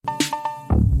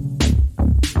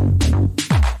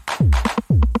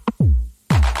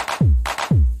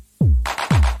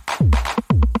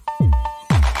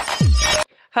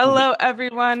Hello,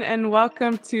 everyone, and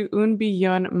welcome to Un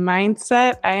Billón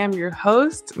Mindset. I am your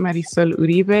host, Marisol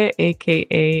Uribe,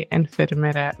 aka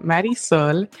Enfermera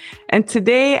Marisol. And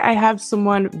today I have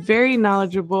someone very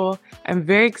knowledgeable. I'm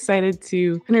very excited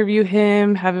to interview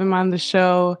him, have him on the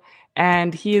show,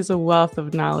 and he is a wealth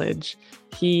of knowledge.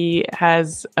 He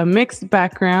has a mixed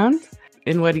background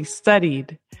in what he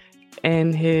studied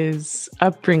and his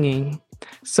upbringing.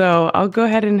 So I'll go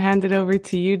ahead and hand it over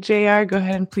to you, JR. Go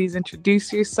ahead and please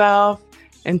introduce yourself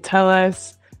and tell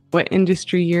us what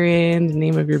industry you're in, the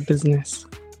name of your business.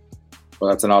 Well,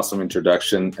 that's an awesome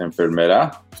introduction,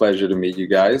 Enfermera. Pleasure to meet you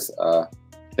guys.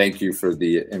 Thank you for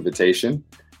the invitation.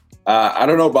 I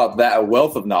don't know about that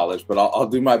wealth of knowledge, but I'll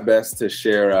do my best to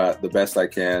share the best I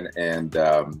can and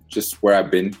just where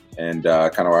I've been and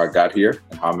kind of where I got here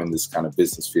and how I'm in this kind of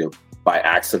business field by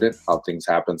accident, how things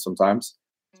happen sometimes.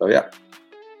 So, yeah.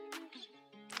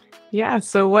 Yeah.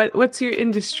 So what's your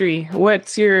industry?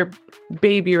 What's your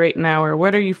baby right now? Or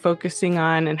what are you focusing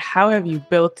on? And how have you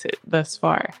built it thus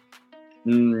far?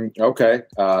 Okay.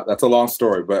 That's a long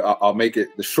story, but I'll make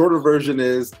it. The shorter version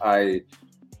is I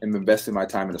am investing my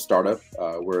time in a startup.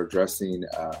 We're addressing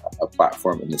a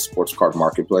platform in the sports card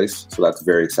marketplace. So that's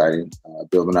very exciting.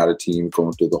 Building out a team,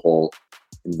 going through the whole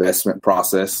investment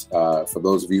process. For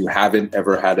those of you who haven't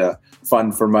ever had a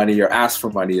fund for money or asked for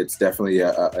money, it's definitely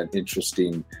an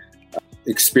interesting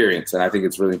experience. And I think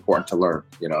it's really important to learn,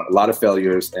 a lot of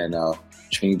failures and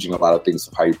changing a lot of things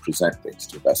of how you present things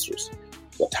to investors,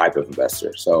 the type of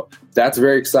investor. So that's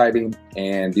very exciting.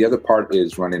 And the other part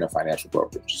is running a financial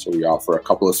brokerage. So we offer a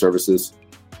couple of services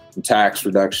from tax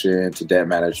reduction to debt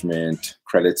management,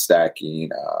 credit stacking,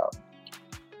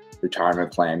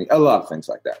 retirement planning, a lot of things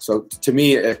like that. So to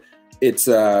me, it's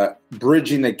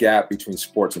bridging the gap between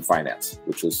sports and finance,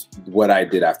 which is what I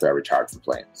did after I retired from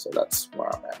playing. So that's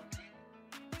where I'm at.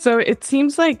 So it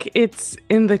seems like it's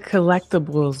in the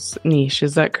collectibles niche.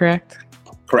 Is that correct?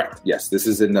 Correct. Yes. This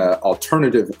is an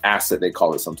alternative asset, they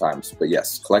call it sometimes. But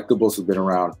yes, collectibles have been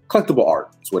around. Collectible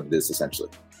art is what it is, essentially.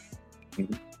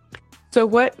 Mm-hmm. So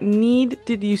what need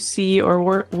did you see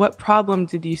or what problem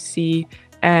did you see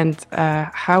and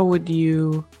how would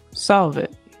you solve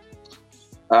it?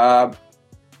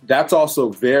 That's also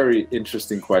a very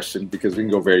interesting question because we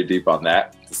can go very deep on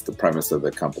that. It's the premise of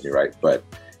the company, right? But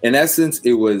in essence,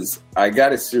 I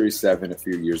got a Series 7 a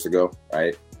few years ago,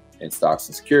 right? In stocks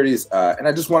and securities. And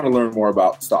I just want to learn more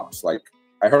about stocks. Like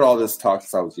I heard all this talk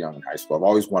since I was young in high school. I've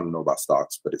always wanted to know about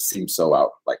stocks, but it seems so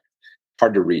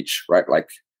hard to reach, right? Like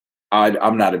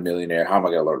I'm not a millionaire. How am I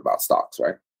going to learn about stocks,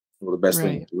 right? Well, the best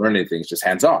thing to learn anything is just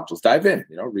hands-on. Just dive in,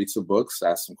 read some books,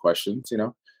 ask some questions,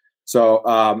 So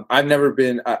I've never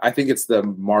been, I think it's the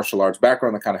martial arts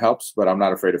background that kind of helps, but I'm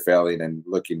not afraid of failing and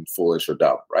looking foolish or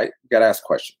dumb, right? You got to ask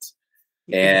questions.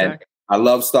 And I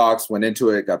love stocks, went into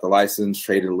it, got the license,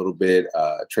 traded a little bit,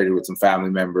 traded with some family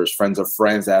members, friends of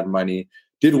friends that had money,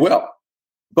 did well.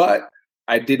 But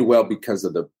I did well because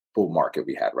of the bull market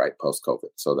we had, right? Post-COVID.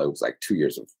 So that was like 2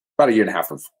 years about a year and a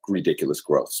half of ridiculous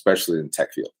growth, especially in the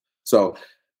tech field. So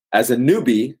as a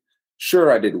newbie,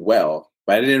 sure, I did well,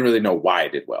 but I didn't really know why I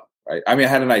did well. Right. I mean, I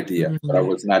had an idea, but I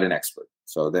was not an expert.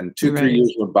 So then 3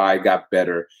 years went by, got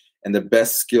better. And the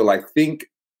best skill I think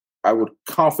I would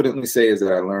confidently say is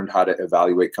that I learned how to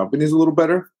evaluate companies a little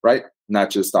better, right? Not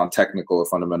just on technical or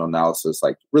fundamental analysis,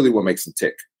 like really what makes them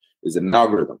tick. Is it an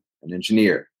algorithm, an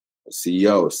engineer, a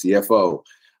CEO, a CFO?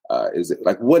 Is it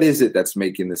what is it that's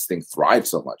making this thing thrive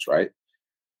so much, right?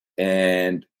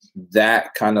 And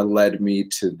that kind of led me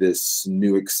to this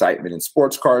new excitement in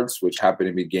sports cards, which happened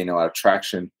to be gaining a lot of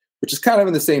traction, which is kind of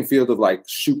in the same field of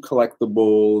shoe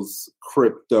collectibles,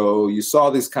 crypto. You saw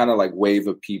this kind of wave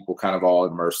of people kind of all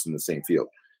immersed in the same field.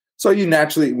 So you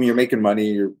naturally, when you're making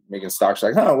money, you're making stocks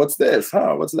what's this?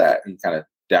 What's that? And you kind of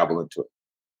dabble into it.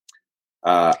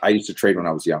 I used to trade when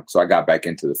I was young, so I got back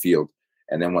into the field.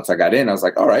 And then once I got in, I was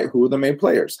like, all right, who are the main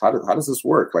players? How does this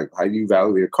work? How do you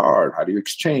evaluate a card? How do you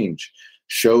exchange?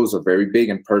 Shows are very big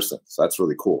in person. So that's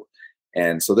really cool.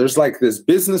 And so there's this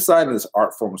business side and this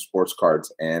art form of sports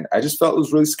cards. And I just felt it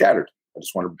was really scattered. I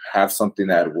just want to have something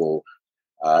that will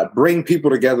bring people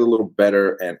together a little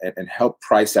better and help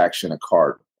price action a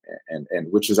card. And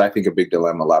which is, I think, a big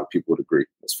dilemma. A lot of people would agree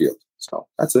in this field. So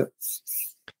that's it.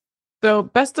 So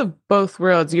best of both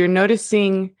worlds. You're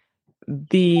noticing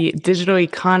the digital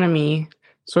economy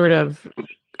sort of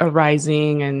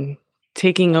arising and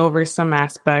taking over some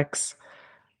aspects.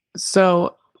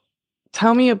 So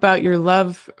tell me about your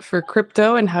love for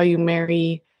crypto and how you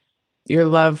marry your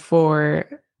love for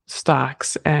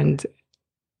stocks and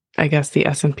I guess the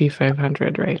S&P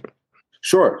 500, right?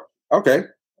 Sure. Okay.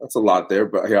 That's a lot there,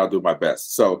 but here I'll do my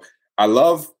best. So I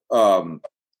love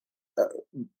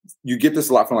you get this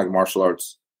a lot from like martial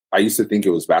arts. I used to think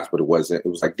it was fast, but it wasn't. It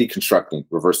was like deconstructing,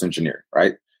 reverse engineering,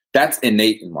 right? That's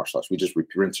innate in martial arts. We just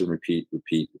rinse and repeat.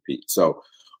 So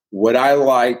what I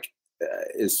like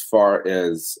as far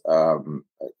as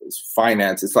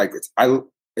finance, it's like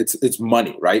it's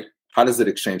money, right? How does it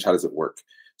exchange? How does it work?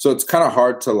 So it's kind of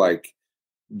hard to like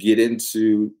get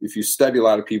into if you study a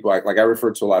lot of people. Like I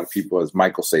refer to a lot of people as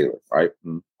Michael Saylor, right?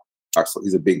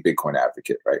 He's a big Bitcoin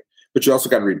advocate, right? But you also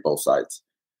got to read both sides.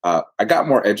 I got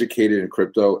more educated in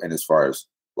crypto and as far as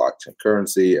blockchain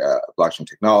currency, blockchain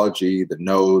technology, the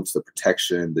nodes, the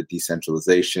protection, the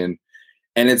decentralization.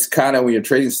 And it's kind of when you're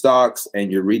trading stocks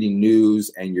and you're reading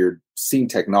news and you're seeing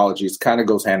technology, it kind of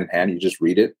goes hand in hand. You just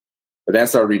read it. But then I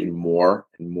started reading more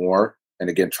and more. And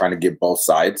again, trying to get both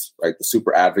sides, right? The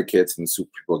super advocates and the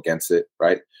super people against it,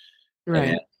 right?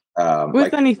 Right. And,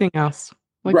 with anything else.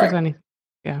 Like right. with anything.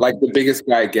 Yeah. Like the biggest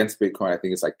guy against Bitcoin, I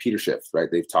think it's like Peter Schiff, right?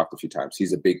 They've talked a few times.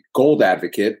 He's a big gold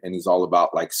advocate, and he's all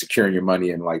about like securing your money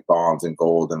in like bonds and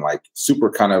gold and like super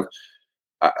kind of,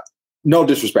 no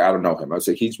disrespect, I don't know him. I would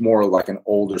say he's more like an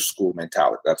older school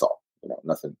mentality. That's all.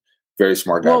 Nothing. Very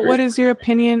smart guy. Well, what is your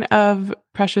opinion of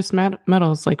precious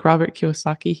metals? Like Robert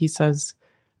Kiyosaki, he says,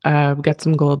 get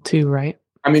some gold too, right?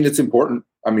 I mean, it's important.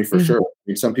 I mean, for sure. I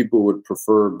mean, some people would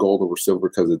prefer gold over silver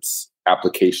because it's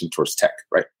application towards tech,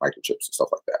 right? Microchips and stuff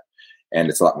like that. And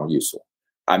it's a lot more useful.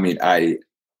 I mean,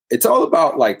 it's all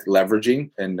about like leveraging,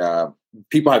 and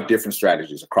people have different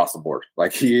strategies across the board.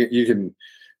 Like people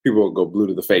will go blue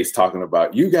to the face talking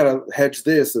about, you got to hedge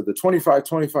this or the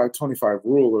 25-25-25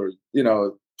 rule, or,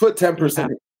 put 10%. Yeah.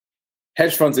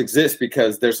 Hedge funds exist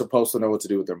because they're supposed to know what to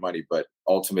do with their money. But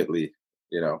ultimately,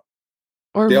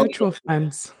 or mutual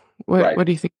funds. What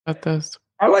do you think about those?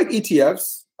 I like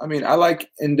ETFs. I mean, I like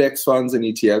index funds and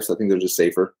ETFs. I think they're just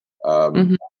safer. I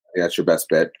think that's your best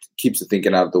bet. Keeps the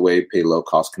thinking out of the way, pay low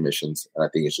cost commissions. And I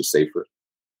think it's just safer.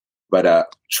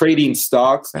 But trading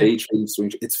stocks, day trading,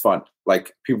 swing, it's fun.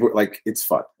 Like people like, it's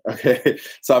fun. Okay.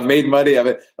 So I've made money of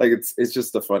it. Like it's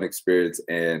just a fun experience.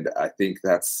 And I think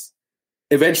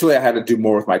eventually I had to do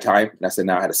more with my time. And I said,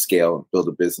 now I had to scale and build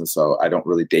a business. So I don't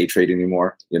really day trade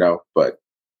anymore, but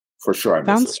for sure, I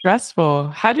sounds stressful.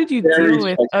 How did you deal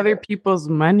with other people's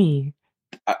money?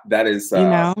 That is,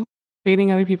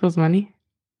 trading other people's money.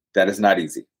 That is not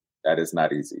easy.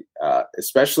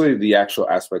 Especially the actual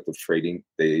aspect of trading.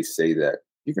 They say that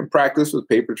you can practice with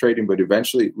paper trading, but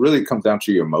eventually it really comes down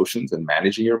to your emotions and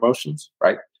managing your emotions,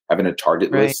 right? Having a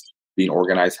target list, being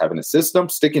organized, having a system,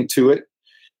 sticking to it,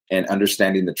 and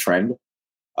understanding the trend.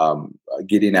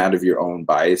 Getting out of your own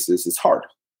biases is hard.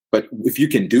 But if you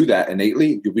can do that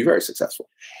innately, you'll be very successful.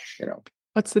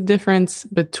 What's the difference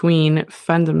between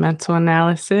fundamental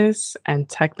analysis and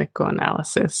technical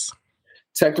analysis?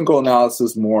 Technical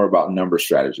analysis more about number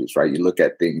strategies, right? You look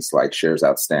at things like shares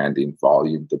outstanding,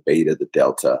 volume, the beta, the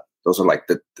delta. Those are like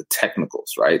the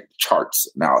technicals, right? Charts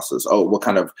analysis. Oh, what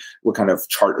kind of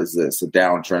chart is this? A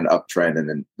downtrend, uptrend, and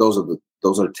then those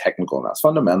are technical analysis.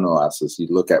 Fundamental analysis, you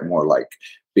look at more like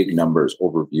big numbers,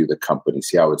 overview the company,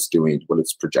 see how it's doing, what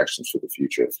its projections for the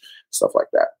future, stuff like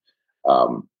that.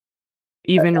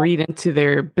 Even read into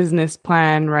their business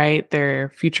plan, right?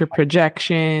 Their future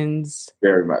projections.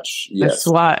 Very much, yes. The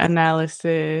SWOT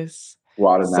analysis.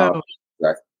 Exactly.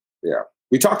 Yeah.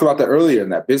 We talked about that earlier in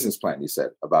that business plan you said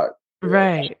about.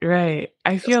 Right.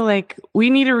 I feel like we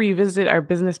need to revisit our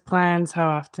business plans. How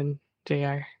often,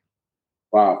 JR?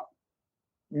 Wow.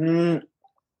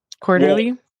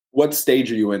 Quarterly? Well, what stage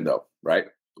are you in though, right?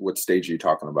 What stage are you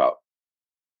talking about?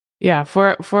 Yeah,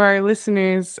 for our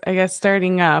listeners, I guess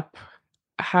starting up,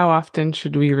 how often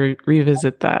should we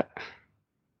revisit that?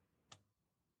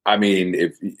 I mean,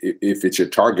 if it's your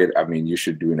target, I mean, you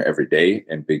should do it every day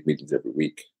and big meetings every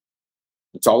week.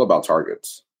 It's all about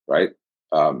targets, right?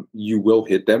 You will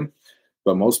hit them,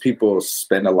 but most people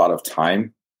spend a lot of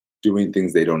time doing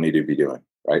things they don't need to be doing,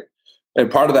 right? And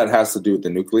part of that has to do with the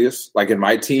nucleus. Like in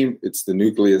my team, it's the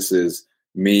nucleus is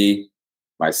me,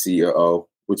 my COO,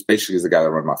 which basically is the guy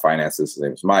that runs my finances. His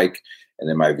name is Mike. And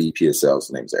then my VP of sales,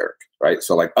 his name's Eric, right?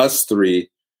 So like us three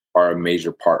are a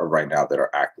major part of right now that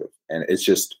are active. And it's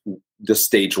just the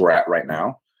stage we're at right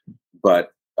now.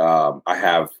 But I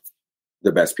have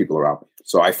the best people around me.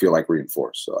 So I feel like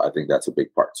reinforced. So I think that's a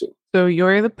big part too. So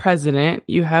you're the president.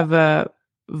 You have a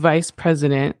vice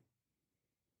president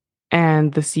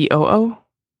and the COO?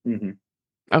 Mm-hmm.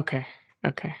 Okay.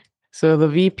 So the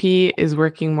VP is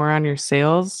working more on your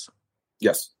sales?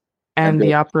 Yes. And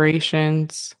the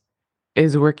operations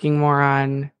is working more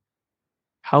on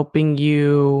helping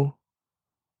you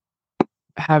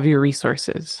have your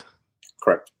resources.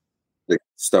 Correct.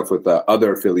 stuff with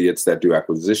other affiliates that do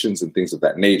acquisitions and things of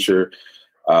that nature.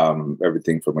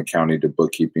 Everything from accounting to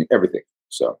bookkeeping, everything.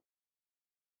 So,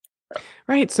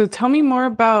 Right. So tell me more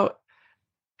about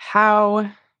how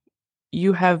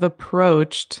you have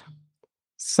approached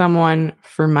someone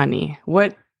for money.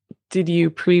 What did you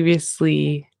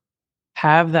previously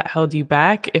have that held you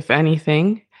back, if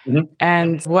anything? Mhm.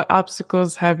 And what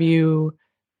obstacles have you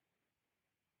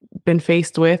been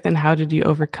faced with, and how did you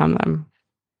overcome them?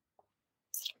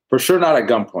 For sure, not at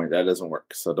gunpoint. That doesn't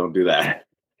work. So don't do that.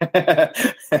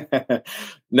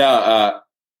 No,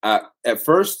 at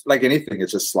first, like anything,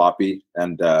 it's just sloppy,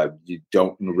 and you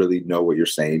don't really know what you're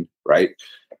saying, right?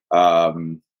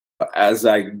 Um, as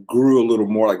I grew a little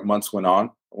more, like months went on.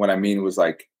 What I mean was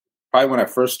like probably when I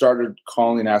first started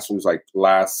calling Astro was like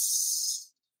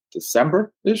last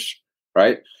December ish,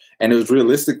 right? And it was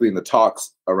realistically in the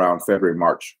talks around February,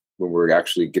 March when we were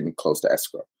actually getting close to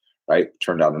escrow, right?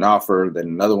 Turned out an offer, then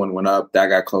another one went up, that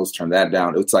got close, turned that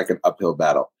down. It's like an uphill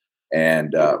battle,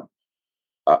 and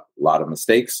a lot of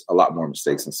mistakes, a lot more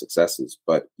mistakes than successes.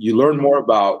 But you learn more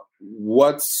about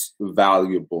what's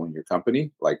valuable in your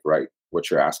company, like right, what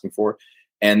you're asking for.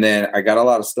 And then I got a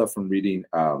lot of stuff from reading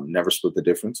Never Split the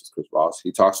Difference. It's Chris Voss.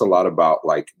 He talks a lot about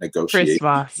like negotiation. Chris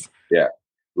Voss. Yeah,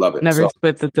 love it. Never So,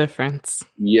 split the difference.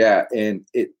 yeah, and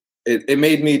it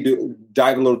made me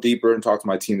dive a little deeper and talk to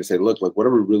my team to say, look, what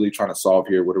are we really trying to solve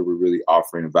here? What are we really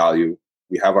offering of value?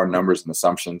 We have our numbers and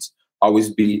assumptions.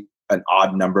 Always be an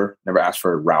odd number. Never ask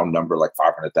for a round number like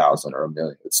 500,000 or $1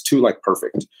 million. It's too like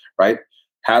perfect, right?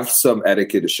 Have some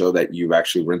etiquette to show that you've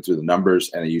actually run through the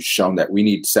numbers and you've shown that we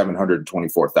need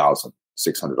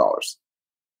 $724,600.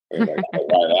 Like,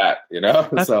 why that? You know,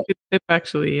 That's so a good tip,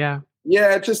 actually. Yeah.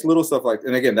 yeah, just little stuff like,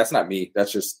 and again, that's not me.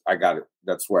 That's just, I got it.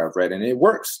 That's where I've read, and it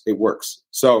works. It works.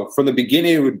 So from the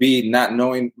beginning, it would be not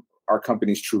knowing our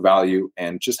company's true value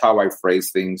and just how I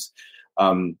phrase things.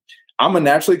 I'm a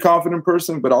naturally confident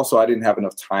person, but also I didn't have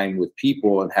enough time with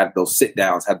people and had those sit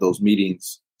downs, had those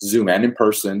meetings, Zoom and in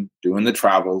person, doing the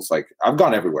travels. Like I've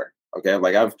gone everywhere. Okay.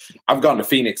 Like I've gone to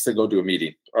Phoenix to go do a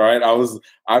meeting. All right.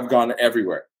 I've gone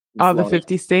everywhere. All the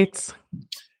 50 states.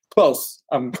 Close.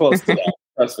 I'm close to that.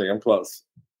 Trust me, I'm close.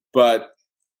 But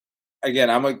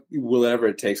again, I'm a whatever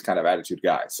it takes kind of attitude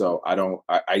guy. So I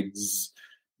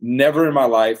never in my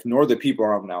life, nor the people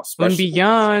I'm now, especially And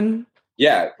beyond.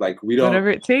 Yeah, like we don't. Whatever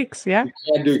it takes, yeah. We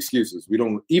can't do excuses. We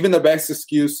don't. Even the best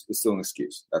excuse is still an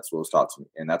excuse. That's what was taught to me,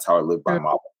 and that's how I live my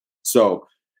model. So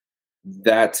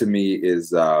that to me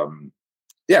is, it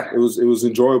was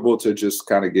enjoyable to just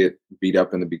kind of get beat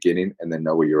up in the beginning and then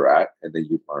know where you're at, and then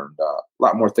you learned a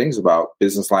lot more things about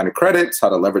business line of credits, how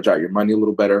to leverage out your money a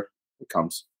little better. It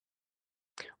comes.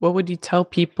 What would you tell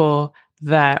people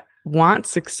that want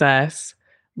success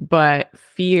but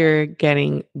fear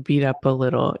getting beat up a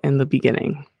little in the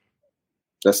beginning?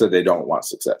 That's that they don't want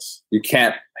success. You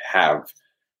can't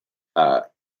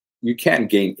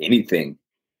gain anything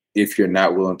if you're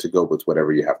not willing to go with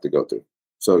whatever you have to go through.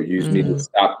 So you need to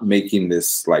stop making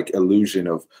this like illusion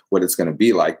of what it's going to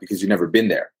be like because you've never been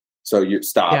there. So you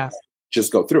stop,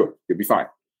 just go through it. You'll be fine.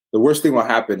 The worst thing will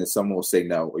happen is someone will say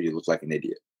no, or you look like an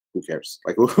idiot. Who cares?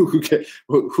 Like who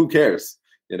cares?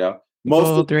 You know, most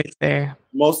of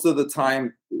the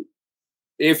time,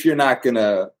 if you're not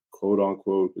gonna quote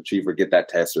unquote achieve or get that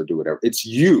test or do whatever, it's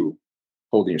you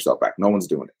holding yourself back. No one's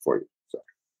doing it for you. So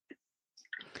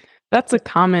that's a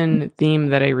common theme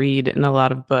that I read in a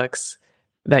lot of books,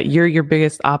 that you're your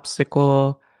biggest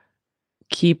obstacle.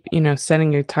 Keep,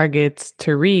 setting your targets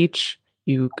to reach,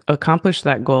 you accomplish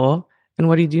that goal. And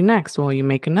what do you do next? Well, you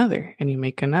make another and you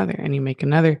make another and you make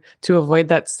another to avoid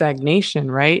that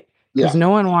stagnation, right? Because no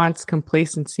one wants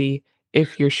complacency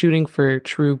if you're shooting for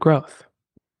true growth.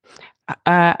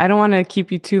 I don't want to keep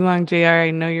you too long, JR.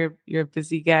 I know you're a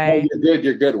busy guy. No,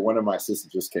 you're good. One of my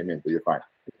assistants just came in, but you're fine.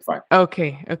 You're fine.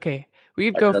 Okay.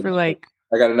 We'd go for like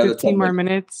I got another 15 more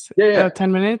minutes. Yeah.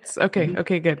 10 minutes? Okay,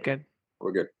 good.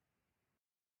 We're good.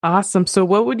 Awesome. So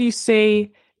what would you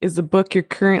say is the book you're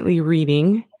currently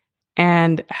reading,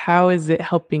 and how is it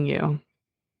helping you?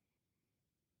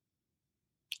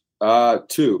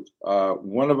 Two.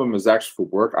 One of them is actually for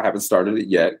work. I haven't started it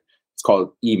yet. It's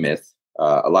called E-Myth.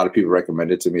 A lot of people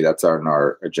recommend it to me. That's on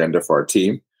our agenda for our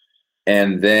team.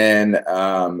 And then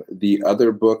the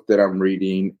other book that I'm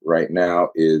reading right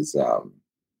now is, what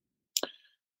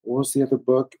was the other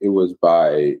book? It was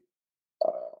by...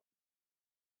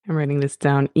 I'm writing this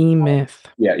down. E-Myth.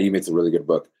 Yeah, E-Myth's a really good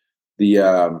book.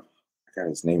 The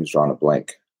his name is drawing a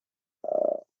blank.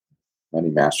 Money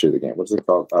Master of the Game. What's it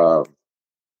called?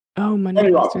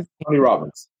 Money Master. Tony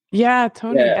Robbins. Yeah,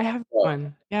 Tony, Yeah. I have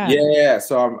one. Yeah. Yeah.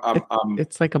 So It, I'm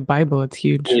it's like a Bible. It's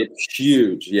huge. it's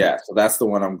huge. Yeah. So that's the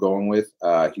one I'm going with.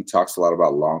 He talks a lot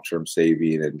about long-term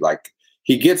saving and like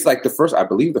he gets like I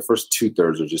believe the first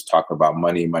 2/3 are just talking about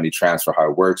money transfer, how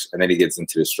it works. And then he gets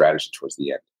into the strategy towards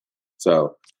the end.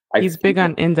 So He's big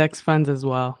on index funds as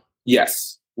well.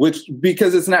 yes, which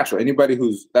because it's natural. Anybody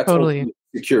that's Totally.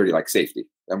 security, like safety.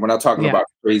 And we're not talking about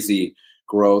crazy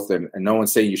growth and no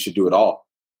one's saying you should do it all.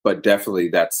 But definitely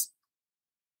that's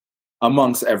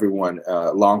amongst everyone,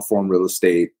 long form real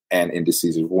estate and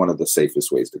indices is one of the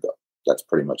safest ways to go. That's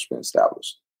pretty much been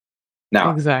established.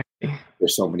 Now, Exactly.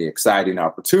 there's so many exciting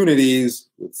opportunities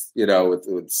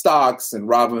with stocks and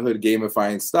Robinhood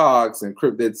gamifying stocks and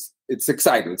crypto. It's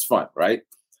exciting. It's fun, right?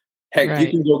 Heck, you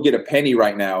can go get a penny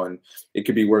right now and it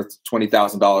could be worth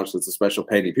 $20,000. It's a special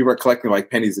penny. People are collecting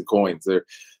like pennies and coins.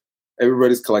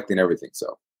 Everybody's collecting everything.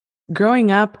 So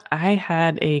growing up, I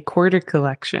had a quarter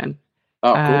collection.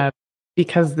 Oh, cool.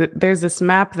 Because there's this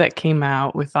map that came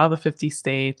out with all the 50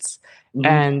 states. Mm-hmm.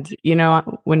 And,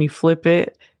 when you flip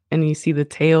it and you see the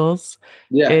tails,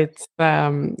 it's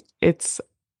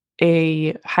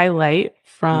a highlight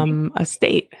from a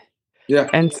state. Yeah.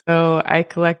 And so I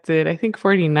collected, I think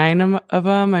 49 of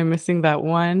them. I'm missing that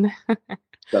one.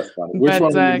 That's funny. Which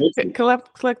one were you missing?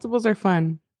 Collectibles are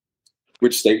fun.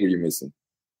 Which state were you missing?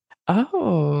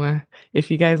 Oh, if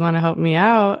you guys want to help me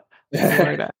out,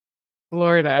 Florida.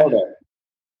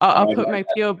 I'll put my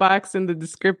P.O. box in the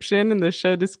description, in the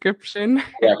show description.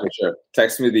 Yeah, for sure.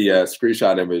 Text me the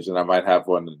screenshot image and I might have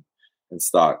one in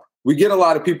stock. We get a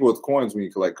lot of people with coins when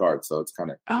you collect cards, so it's kind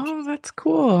of... Oh, that's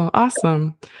cool.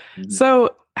 Awesome. Mm-hmm.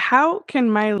 So how can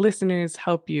my listeners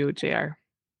help you, JR?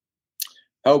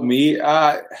 Help me?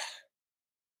 I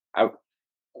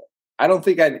don't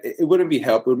think it wouldn't be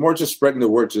help. It would more just spreading the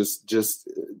word, just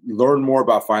learn more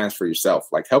about finance for yourself.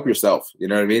 Like help yourself. You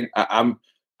know what I mean?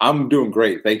 I'm doing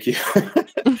great. Thank you.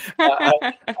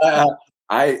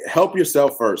 I help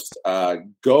yourself first.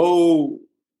 Go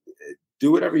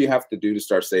do whatever you have to do to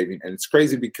start saving. And it's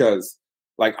crazy because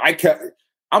like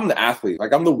I'm the athlete.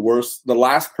 Like I'm the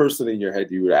last person in your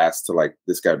head you would ask to like,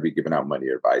 this guy would be giving out money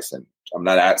or advice. And I'm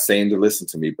not saying to listen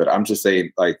to me, but I'm just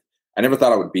saying like, I never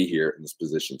thought I would be here in this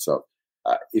position. So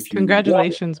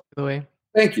congratulations, by the way.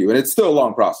 Thank you. And it's still a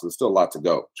long process. There's still a lot to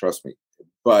go. Trust me.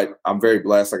 But I'm very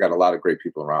blessed. I got a lot of great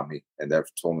people around me and they've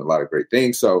told me a lot of great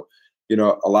things. So,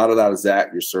 a lot of that is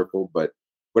at your circle, but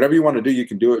whatever you want to do, you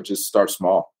can do it. Just start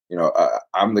small.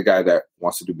 I'm the guy that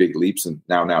wants to do big leaps and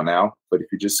now. But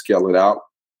if you just scale it out,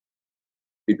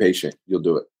 be patient, you'll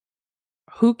do it.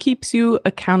 Who keeps you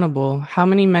accountable? How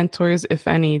many mentors, if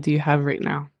any, do you have right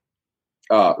now?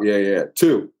 Yeah.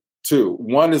 Two.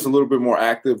 One is a little bit more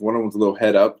active. One of them's a little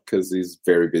head up because he's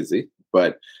very busy.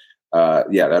 But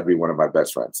that'd be one of my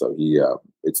best friends. So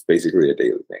it's basically a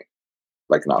daily thing,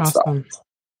 like nonstop. Awesome.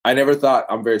 I never thought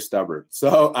I'm very stubborn.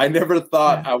 So I never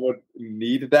thought I would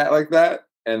need that like that.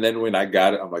 And then when I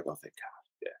got it, I'm like, oh, thank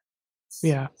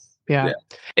God. Yeah.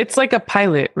 It's like a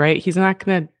pilot, right? He's not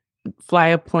going to fly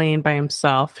a plane by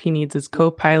himself. He needs his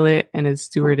co-pilot and his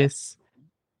stewardess.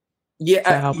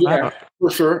 Yeah, for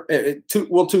sure.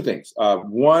 Two things.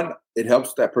 One, it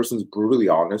helps that person's brutally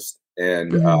honest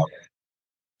and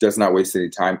does not waste any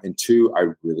time. And two, I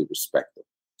really respect them.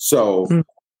 So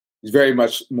he's very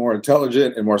much more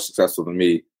intelligent and more successful than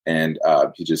me. And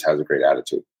he just has a great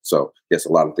attitude. So yes,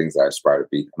 a lot of things that I aspire to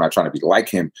be. I'm not trying to be like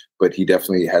him, but he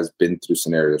definitely has been through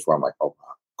scenarios where I'm like, oh,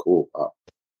 wow, cool.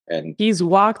 And he's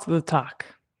walked the talk.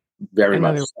 Very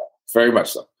much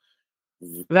so.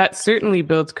 That certainly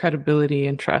builds credibility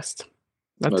and trust.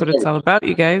 That's what it's all about,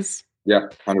 you guys. Yeah,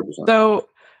 100%. So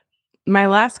my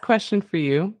last question for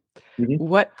you,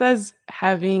 what does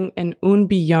having an un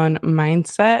billón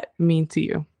mindset mean to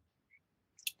you?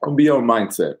 Un billón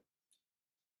mindset.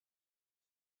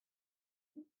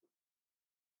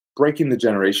 Breaking the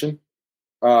generation.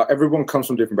 Everyone comes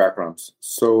from different backgrounds.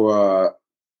 So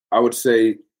I would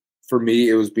say for me,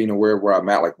 it was being aware of where I'm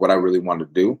at, like what I really wanted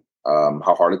to do,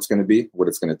 how hard it's going to be, what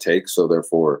it's going to take. So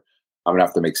therefore, I'm going to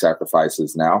have to make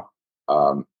sacrifices now.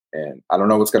 And I don't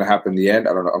know what's going to happen in the end.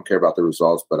 I don't care about the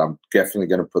results, but I'm definitely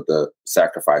going to put the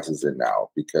sacrifices in now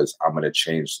because I'm going to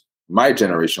change my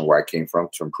generation where I came from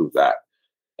to improve that.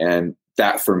 And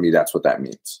that, for me, that's what that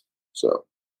means. So,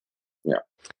 yeah.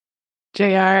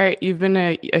 JR, you've been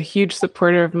a huge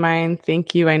supporter of mine.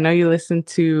 Thank you. I know you listened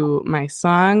to my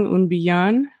song, Un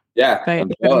Billón. Yeah,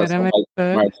 I'm jealous.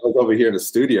 Marisol's over here in the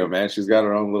studio, man. She's got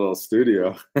her own little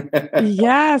studio.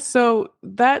 Yeah, so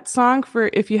that song,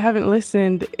 if you haven't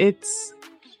listened, it's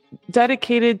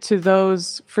dedicated to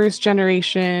those first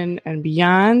generation and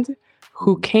beyond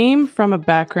who came from a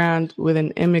background with an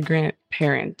immigrant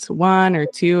parent, one or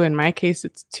two. In my case,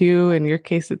 it's two. In your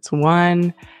case, it's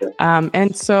one.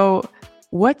 And so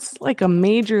what's like a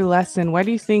major lesson? Why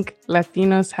do you think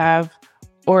Latinos have,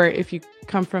 or if you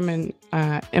come from an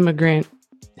immigrant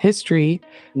history,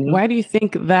 why do you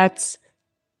think that's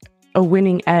a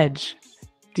winning edge?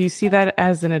 Do you see that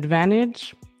as an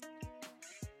advantage?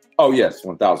 Oh, yes,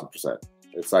 1,000%.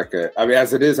 It's like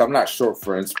as it is, I'm not short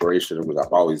for inspiration. I'm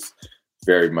always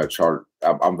very much hard.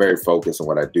 I'm very focused on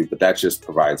what I do, but that just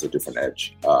provides a different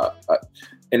edge.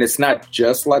 And it's not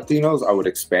just Latinos. I would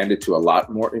expand it to a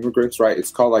lot more immigrants, right?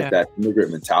 It's called like that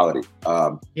immigrant mentality.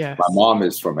 Yes. My mom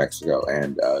is from Mexico,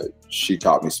 and she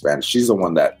taught me Spanish. She's the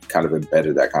one that kind of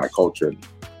embedded that kind of culture.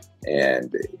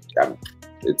 And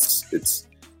it's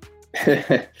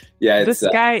the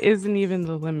sky isn't even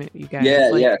the limit, you guys.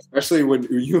 Yeah. Especially when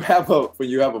you have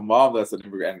a mom that's an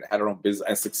immigrant and had her own business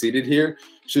and succeeded here.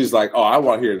 She's like, "Oh, I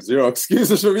want to hear zero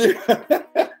excuses from you."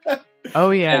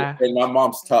 Oh yeah. And my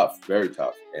mom's tough, very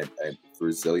tough, and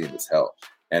resilient as hell,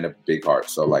 and a big heart.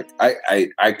 So like,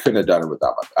 I couldn't have done it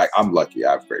without I'm lucky.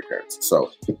 I have great parents.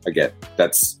 So again,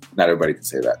 that's not everybody can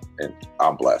say that, and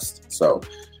I'm blessed. So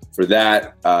for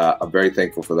that, I'm very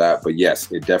thankful for that. But yes,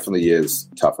 it definitely is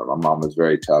tougher. My mom is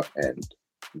very tough, and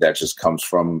that just comes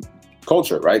from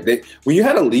culture, right? When you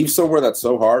had to leave somewhere that's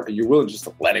so hard and you're willing just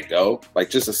to let it go, like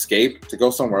just escape to go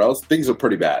somewhere else, things are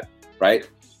pretty bad, right?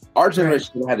 Our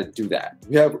generation had to do that.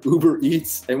 We have Uber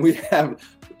Eats and we have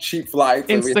cheap flights.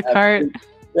 Instacart. And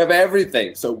we have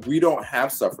everything. So we don't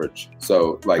have suffrage.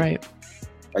 So like,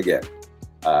 again,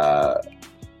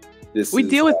 we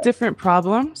deal with different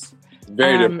problems.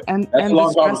 Very different. And the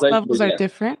stress levels are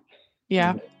different.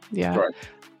 Yeah. Right.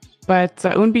 But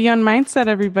Un Billón Mindset,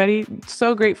 everybody.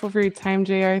 So grateful for your time,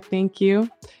 JR. Thank you.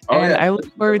 I look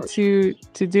forward to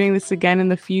doing this again in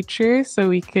the future so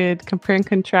we could compare and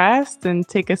contrast and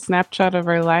take a snapshot of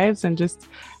our lives and just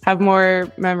have more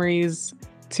memories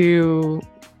to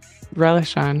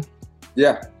relish on.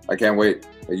 Yeah, I can't wait.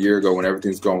 A year ago when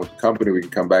everything's going with the company, we can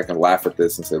come back and laugh at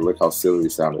this and say, look how silly we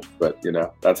sounded. But,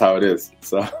 that's how it is.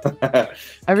 So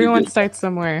everyone starts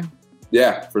somewhere.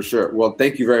 Yeah, for sure. Well,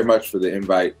 thank you very much for the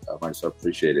invite. I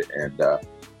appreciate it. And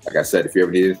like I said, if you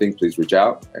ever need anything, please reach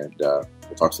out and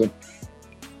we'll talk soon.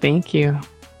 Thank you.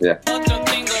 Yeah.